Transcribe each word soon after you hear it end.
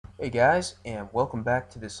Hey guys, and welcome back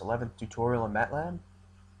to this 11th tutorial in MATLAB.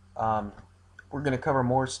 Um, we're going to cover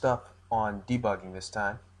more stuff on debugging this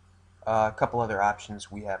time. A couple other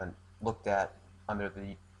options we haven't looked at under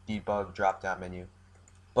the debug drop-down menu.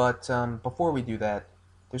 But before we do that,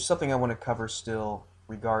 there's something I want to cover still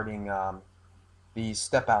regarding the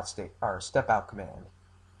step out command.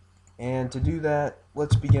 And to do that,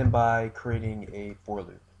 let's begin by creating a for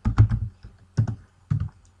loop.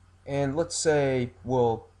 And let's say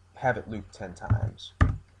we'll have it loop 10 times.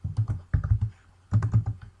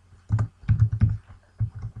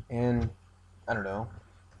 And I don't know,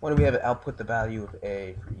 why don't we have it output the value of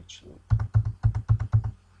a for each loop?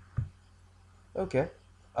 Okay,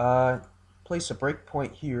 place a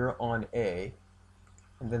breakpoint here on a,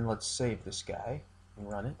 and then let's save this guy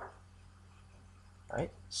and run it.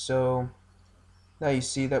 Alright, so now you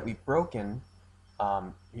see that we've broken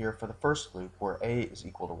here for the first loop where a is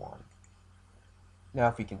equal to 1. Now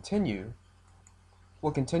if we continue,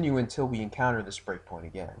 we'll continue until we encounter this breakpoint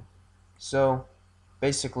again. So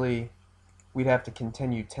basically, we'd have to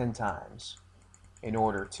continue 10 times in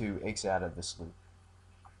order to exit out of this loop.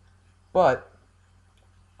 But,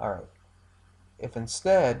 alright, if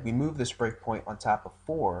instead we move this breakpoint on top of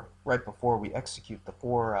 4 right before we execute the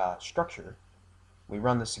for structure, we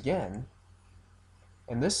run this again,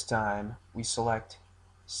 and this time we select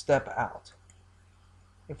step out.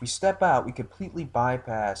 If we step out, we completely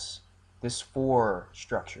bypass this for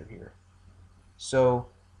structure here. So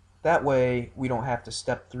that way we don't have to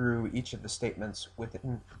step through each of the statements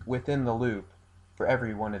within the loop for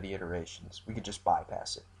every one of the iterations. We could just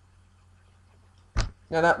bypass it.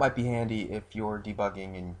 Now that might be handy if you're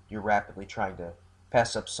debugging and you're rapidly trying to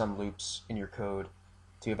pass up some loops in your code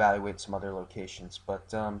to evaluate some other locations.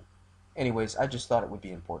 But anyways, I just thought it would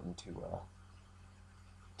be important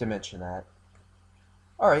to mention that.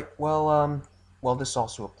 Alright, well, this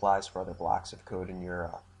also applies for other blocks of code in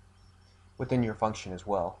your within your function as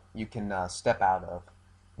well. You can step out of,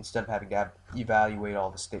 instead of having to evaluate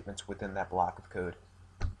all the statements within that block of code.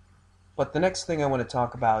 But the next thing I want to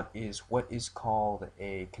talk about is what is called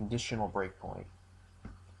a conditional breakpoint.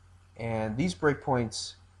 And these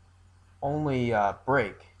breakpoints only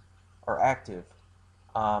break or active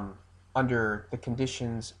under the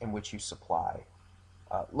conditions in which you supply.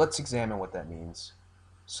 Let's examine what that means.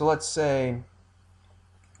 So let's say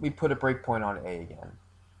we put a breakpoint on A again.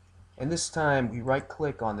 And this time we right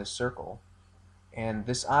click on this circle, and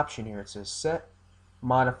this option here, it says set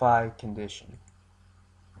modify condition.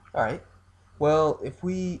 Alright, well if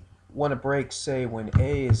we want to break, say, when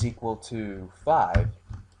a is equal to 5,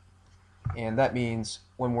 and that means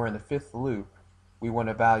when we're in the 5th loop we want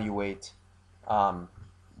to evaluate the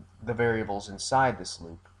variables inside this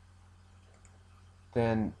loop,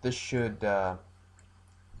 then this should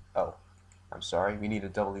oh, I'm sorry, we need a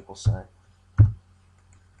double equal sign.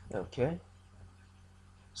 Okay,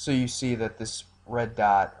 so you see that this red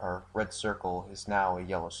dot or red circle is now a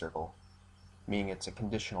yellow circle, meaning it's a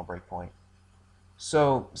conditional breakpoint.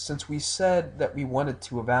 So since we said that we wanted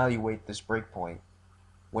to evaluate this breakpoint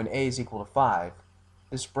when a is equal to 5,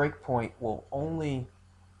 this breakpoint will only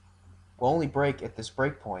break at this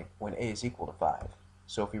breakpoint when a is equal to 5.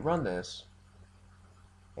 So if we run this,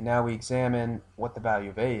 and now we examine what the value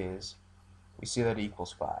of a is, we see that it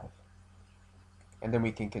equals 5. And then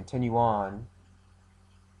we can continue on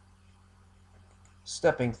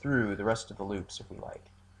stepping through the rest of the loops if we like.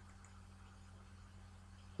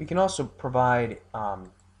 We can also provide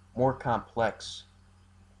more complex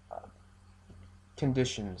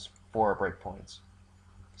conditions for our breakpoints.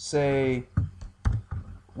 Say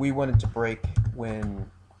we wanted to break when,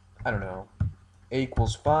 I don't know, a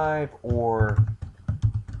equals 5 or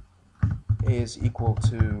a is equal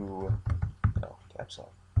to, no, caps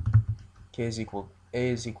lock. A is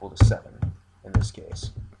equal to 7 in this case.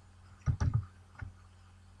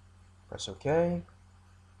 Press OK, and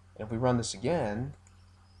if we run this again,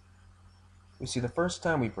 we see the first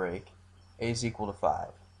time we break, a is equal to 5.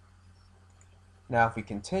 Now if we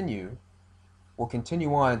continue, we'll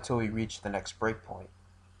continue on until we reach the next breakpoint,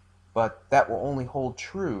 but that will only hold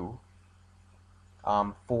true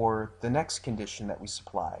for the next condition that we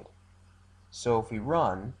supplied. So if we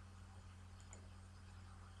run,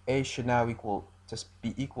 a should now be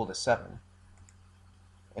equal to 7.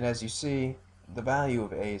 And as you see, the value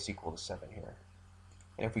of a is equal to 7 here.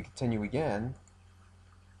 And if we continue again,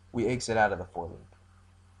 we exit out of the for loop.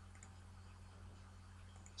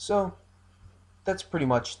 So that's pretty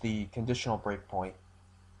much the conditional breakpoint.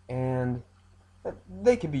 And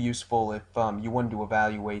they can be useful if you wanted to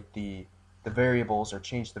evaluate the variables or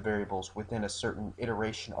change the variables within a certain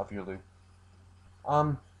iteration of your loop.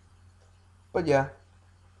 But yeah,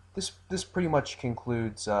 this pretty much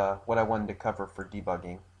concludes what I wanted to cover for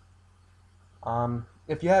debugging.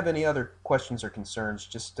 If you have any other questions or concerns,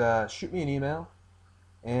 just shoot me an email,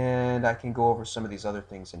 and I can go over some of these other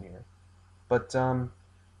things in here. But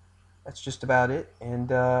that's just about it,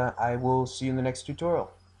 and I will see you in the next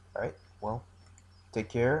tutorial. Alright, well, take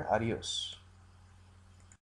care, adios.